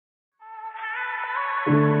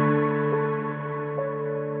Didn't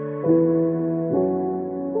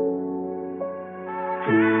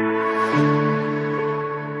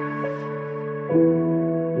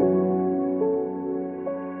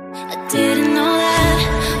know that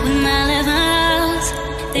when I left my house,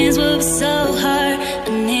 things would be so hard. I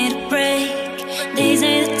need a break. These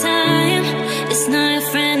ain't the time. It's not your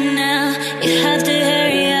friend now. You have to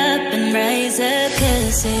hurry up and rise up,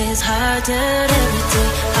 'cause it's harder every day,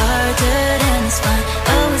 harder than it's fine.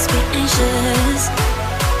 Always be anxious,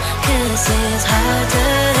 'cause it's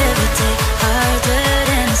harder every day, harder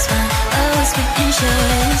than it's fine. Always be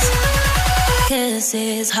anxious, 'cause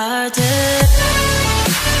it's harder.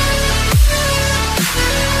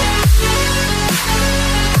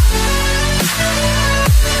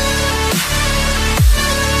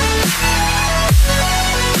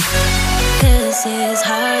 It's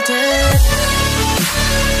harder.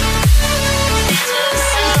 Things were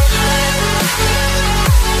so hard.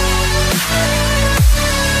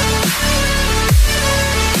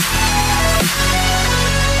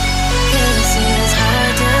 'Cause it's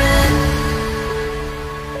harder.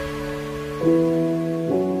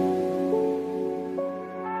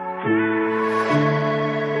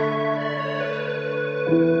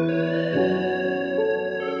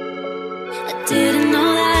 I didn't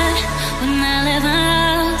know that when I left my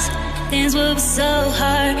house, things would be so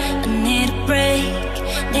hard. I need a break.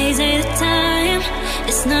 These ain't the time.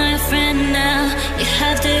 It's not your friend now. You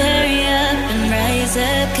have to hurry up and rise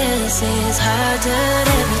up, 'cause it's harder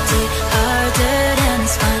every day, harder than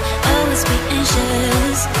it's fine. Always be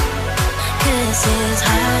anxious, 'cause it's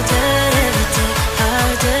harder every day,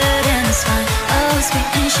 harder than it's fine. Always be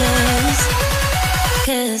anxious,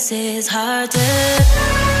 'cause it's harder.